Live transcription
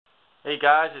Hey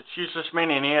guys, it's Useless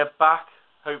Minion here, back,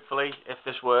 hopefully, if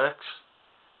this works.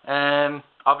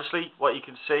 Obviously, what you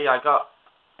can see I got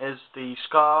is the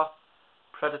Scar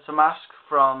Predator mask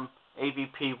from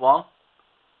AVP 1,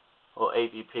 or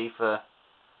AVP for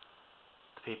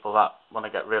the people that want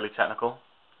to get really technical.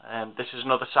 This is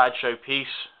another Sideshow piece.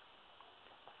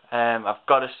 I've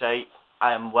got to say,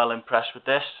 I am well impressed with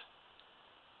this.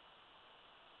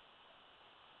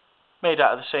 Made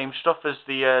out of the same stuff as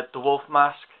the wolf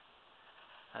mask.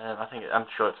 I'm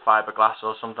sure it's fiberglass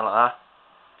or something like that.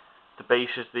 The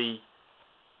base is the,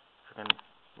 if I can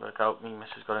work out, me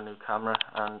missus got a new camera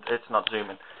and it's not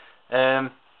zooming. Yeah,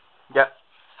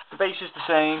 the base is the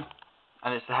same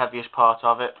and it's the heaviest part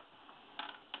of it.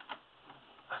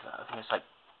 I think it's like,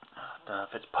 I don't know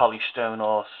if it's polystone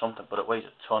or something, but it weighs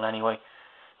a ton anyway.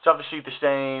 It's obviously the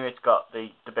same. It's got the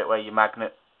bit where your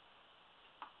magnet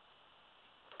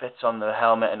fits on the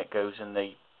helmet and it goes in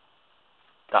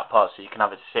that part, so you can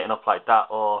have it sitting up like that,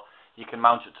 or you can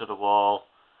mount it to the wall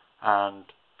and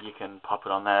you can pop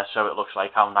it on there so it looks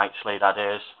like how nicely that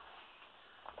is.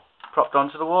 Propped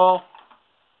onto the wall.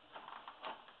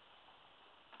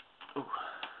 Ooh.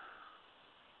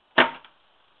 There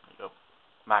you go.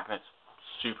 Magnets,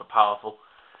 super powerful.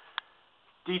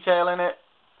 Detail in it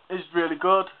is really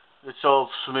good. It's all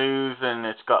smooth and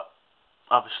it's got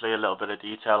obviously a little bit of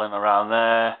detailing around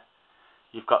there.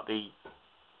 You've got the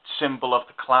symbol of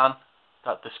the clan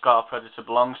that the Scar Predator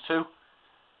belongs to.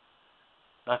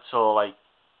 That's all, like,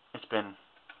 it's been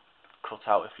cut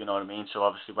out, if you know what I mean. So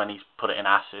obviously when he's put it in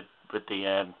acid with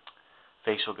the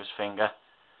facehugger's finger,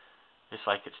 it's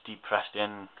like it's depressed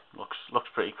in. Looks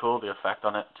pretty cool, the effect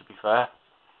on it, to be fair.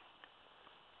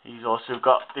 He's also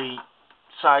got the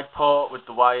side port with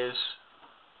the wires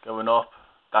going up.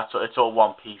 It's all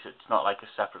one piece. It's not like a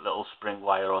separate little spring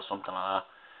wire or something like that.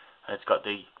 And it's got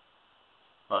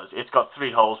it's got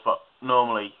 3 holes, but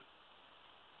normally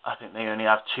I think they only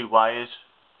have 2 wires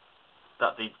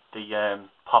that they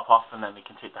pop off, and then they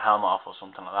can take the helmet off or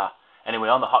something like that. Anyway,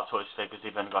 on the Hot Toys figures,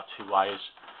 they've only got 2 wires.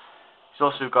 He's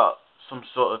also got some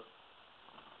sort of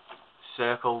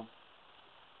circle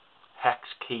hex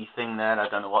key thing there. I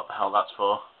don't know what the hell that's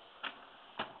for.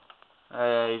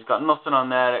 He's got nothing on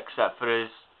there except for his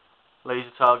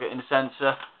laser targeting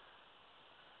sensor,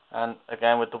 and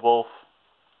again with the wolf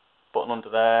button under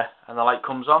there, and the light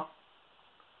comes on.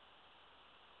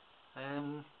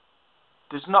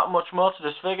 There's not much more to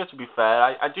this figure, to be fair.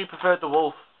 I do prefer the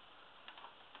wolf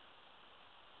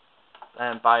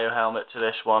bio helmet to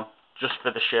this one, just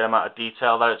for the sheer amount of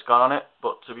detail that it's got on it.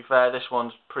 But to be fair, this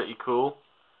one's pretty cool.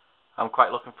 I'm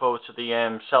quite looking forward to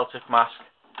the Celtic mask.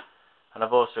 And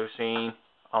I've also seen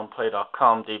on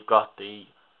play.com they've got the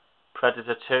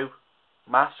Predator 2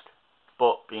 mask,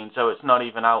 but being so it's not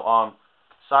even out on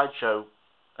Sideshow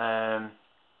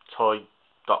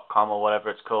toy.com or whatever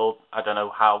it's called. I don't know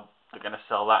how they're going to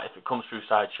sell that if it comes through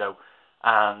Sideshow,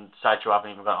 and Sideshow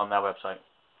haven't even got it on their website.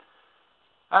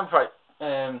 I'm quite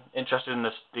interested in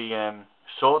the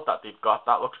sword that they've got.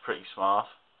 That looks pretty smart,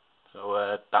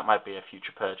 so that might be a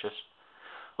future purchase.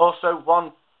 Also,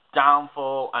 one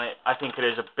downfall, and I think it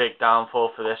is a big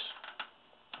downfall for this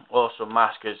awesome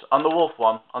mask, is on the wolf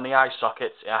one, on the eye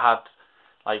sockets, it had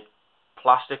like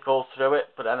plastic all through it,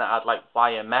 but then it had like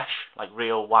wire mesh, like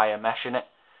real wire mesh in it,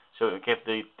 so it would give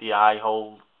the eye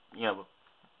hole, you know,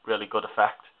 really good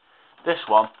effect. This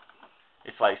one,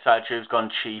 it's like Sideshow's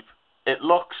gone cheap. It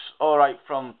looks alright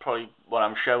from probably what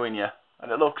I'm showing you,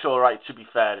 and it looks alright, to be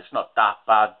fair. It's not that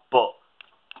bad, but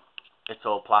it's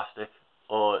all plastic,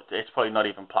 or it's probably not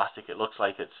even plastic. It looks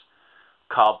like it's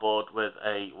cardboard with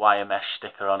a wire mesh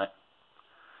sticker on it.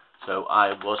 So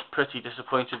I was pretty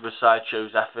disappointed with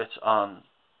Sideshow's effort on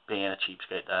being a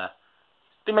cheapskate there.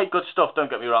 They make good stuff, don't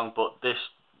get me wrong, but this,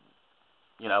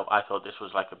 you know, I thought this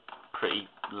was like a pretty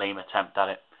lame attempt at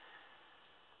it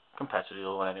compared to the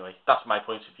other one anyway. That's my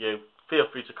point of view. Feel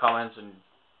free to comment, and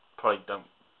probably don't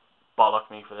bollock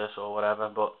me for this or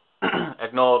whatever, but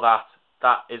ignore that.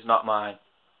 That is not mine,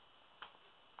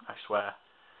 I swear.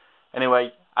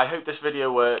 Anyway, I hope this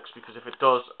video works, because if it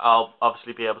does, I'll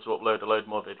obviously be able to upload a load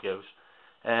more videos.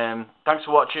 Thanks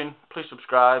for watching. Please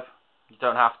subscribe. You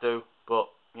don't have to, but,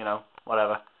 you know,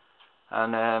 whatever.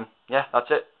 And, yeah, that's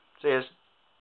it. See yous.